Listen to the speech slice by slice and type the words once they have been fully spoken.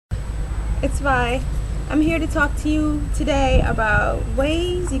It's Vi. I'm here to talk to you today about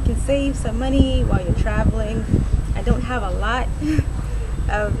ways you can save some money while you're traveling. I don't have a lot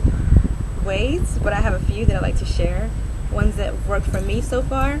of ways, but I have a few that I'd like to share. Ones that have worked for me so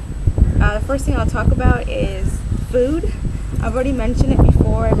far. The first thing I'll talk about is food. I've already mentioned it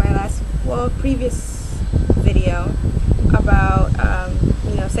before in my previous video about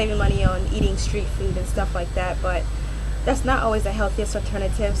saving money on eating street food and stuff like that, but that's not always the healthiest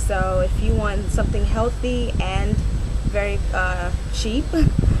alternative. So if you want something healthy and very cheap,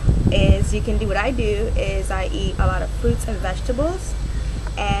 is you can do what I do is I eat a lot of fruits and vegetables,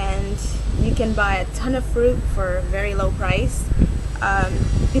 and you can buy a ton of fruit for a very low price.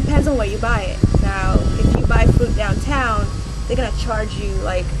 Depends on where you buy it. Now if you buy fruit downtown, they're gonna charge you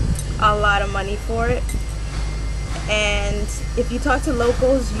like a lot of money for it, and if you talk to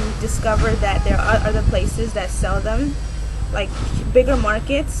locals, you discover that there are other places that sell them, like bigger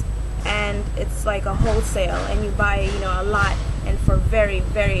markets, and it's like a wholesale, and you buy a lot, and for very,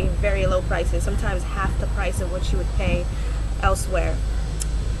 very, very low prices, sometimes half the price of what you would pay elsewhere.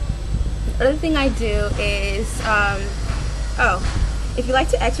 The other thing I do is if you like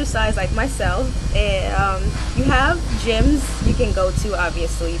to exercise like myself, you have gyms you can go to,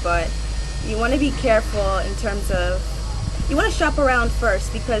 obviously, but you want to be careful in terms of, you want to shop around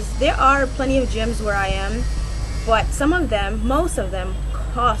first, because there are plenty of gyms where I am, but most of them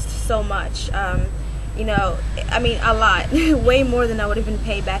cost so much. I mean a lot, way more than I would even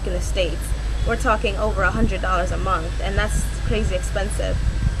pay back in the States. We're talking over $100 a month, and that's crazy expensive.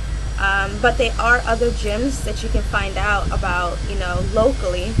 But there are other gyms that you can find out about,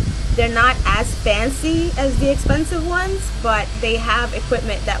 locally. They're not as fancy as the expensive ones, but they have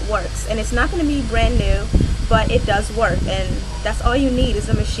equipment that works, and it's not going to be brand new, but it does work, and that's all you need is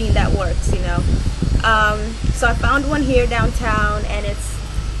a machine that works. So I found one here downtown, and it's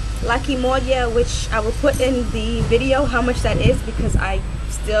La Kimoya, which I will put in the video how much that is, because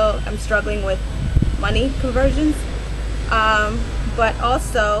I'm struggling with money conversions. But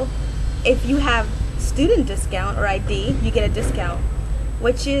also, if you have student discount or ID, you get a discount,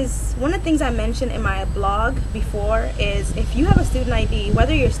 which is one of the things I mentioned in my blog before, is if you have a student ID,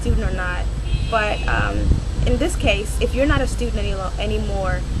 whether you're a student or not, but in this case, if you're not a student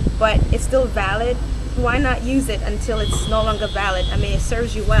anymore, but it's still valid, why not use it until it's no longer valid? I mean, it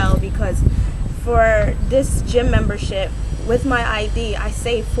serves you well, because for this gym membership, with my ID, I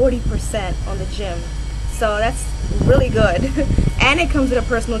save 40% on the gym. So that's really good. And it comes with a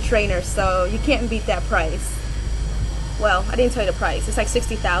personal trainer, so you can't beat that price. Well, I didn't tell you the price. It's like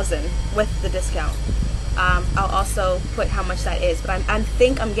 $60,000 with the discount. I'll also put how much that is, but I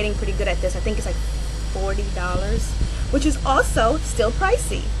think I'm getting pretty good at this. I think it's like $40, which is also still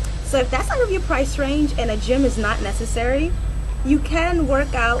pricey. So if that's out of your price range and a gym is not necessary, you can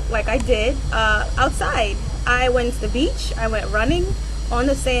work out like I did outside. I went to the beach, I went running on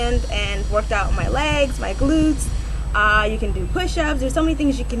the sand and worked out my legs, my glutes. You can do push-ups. There's so many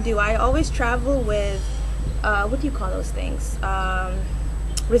things you can do. I always travel with what do you call those things?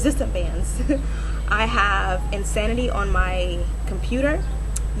 Resistant bands. I have Insanity on my computer.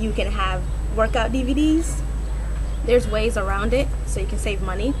 You can have workout DVDs. There's ways around it so you can save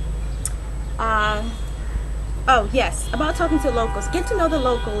money. Oh yes, about talking to locals. Get to know the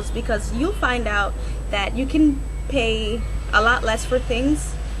locals, because you'll find out that you can pay a lot less for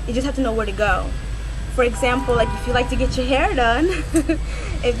things. You just have to know where to go. For example, like if you like to get your hair done,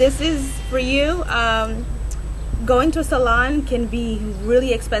 if this is for you, going to a salon can be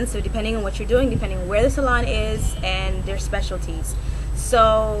really expensive depending on what you're doing, depending on where the salon is and their specialties.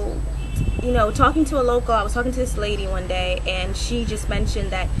 So, talking to a local, I was talking to this lady one day, and she just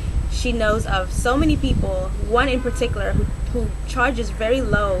mentioned that she knows of so many people, one in particular, who charges very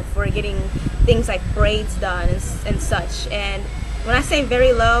low for getting things like braids done and such. And when I say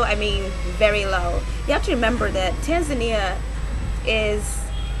very low, I mean very low. You have to remember that Tanzania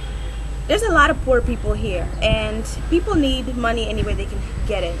there's a lot of poor people here, and people need money any way they can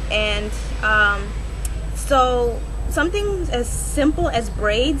get it. And so something as simple as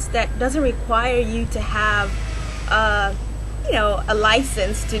braids that doesn't require you to have a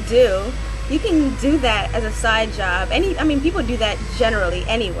license to do, you can do that as a side job. People do that generally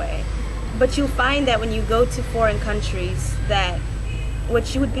anyway, but you'll find that when you go to foreign countries, that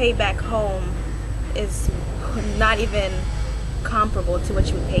what you would pay back home is not even comparable to what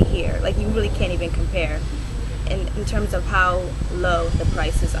you would pay here. Like, you really can't even compare in terms of how low the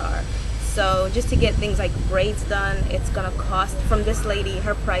prices are. So just to get things like braids done, it's gonna cost, from this lady,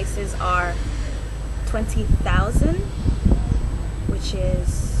 her prices are $20,000, which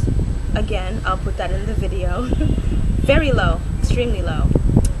is, again, I'll put that in the video, very low, extremely low.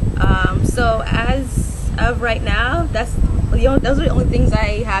 So as of right now, those are the only things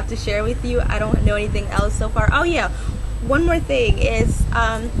I have to share with you. I don't know anything else so far. Oh yeah, one more thing is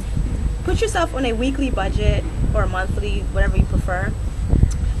put yourself on a weekly budget or monthly, whatever you prefer.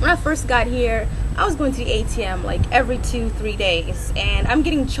 When I first got here, I was going to the ATM like every 2-3 days, and I'm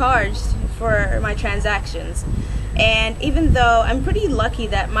getting charged for my transactions. And even though I'm pretty lucky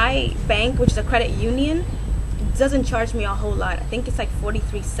that my bank, which is a credit union, doesn't charge me a whole lot. I think it's like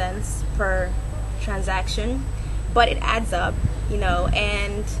 43 cents per transaction, but it adds up,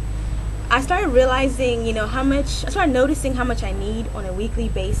 and I started realizing, I started noticing how much I need on a weekly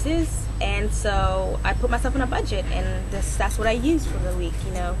basis. And so I put myself on a budget, and that's what I use for the week.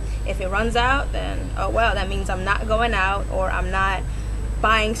 If it runs out, then oh well, that means I'm not going out, or I'm not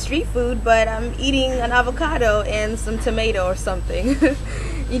buying street food, but I'm eating an avocado and some tomato or something.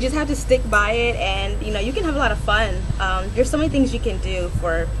 You just have to stick by it, and you can have a lot of fun. There's so many things you can do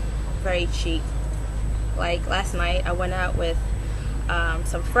for very cheap. Like last night, I went out with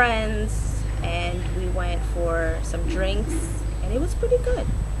some friends, and we went for some drinks, and it was pretty good.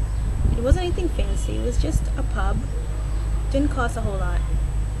 It wasn't anything fancy. It was just a pub. Didn't cost a whole lot.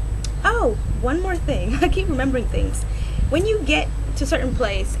 Oh, one more thing. I keep remembering things. When you get to a certain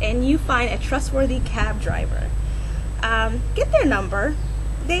place and you find a trustworthy cab driver, get their number.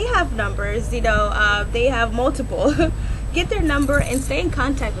 They have numbers, they have multiple. Get their number and stay in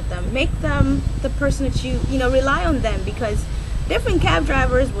contact with them. Make them the person that you rely on them, because different cab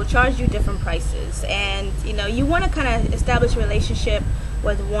drivers will charge you different prices, and you want to kind of establish a relationship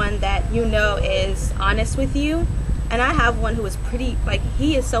with one that is honest with you. And I have one who is pretty,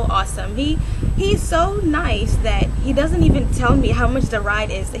 he is so awesome. He's so nice that he doesn't even tell me how much the ride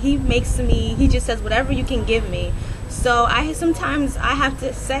is. He just says whatever you can give me. So sometimes I have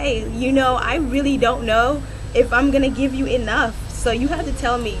to say, I really don't know if I'm gonna give you enough. So you have to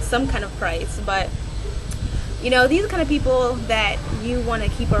tell me some kind of price. But these are the kind of people that you want to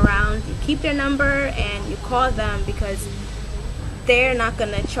keep around. You keep their number and you call them, because they're not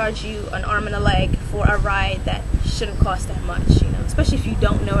going to charge you an arm and a leg for a ride that shouldn't cost that much, especially if you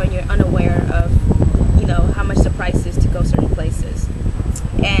don't know and you're unaware of, how much the price is to go certain places.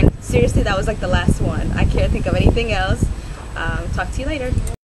 And seriously, that was like the last one. I can't think of anything else. Talk to you later.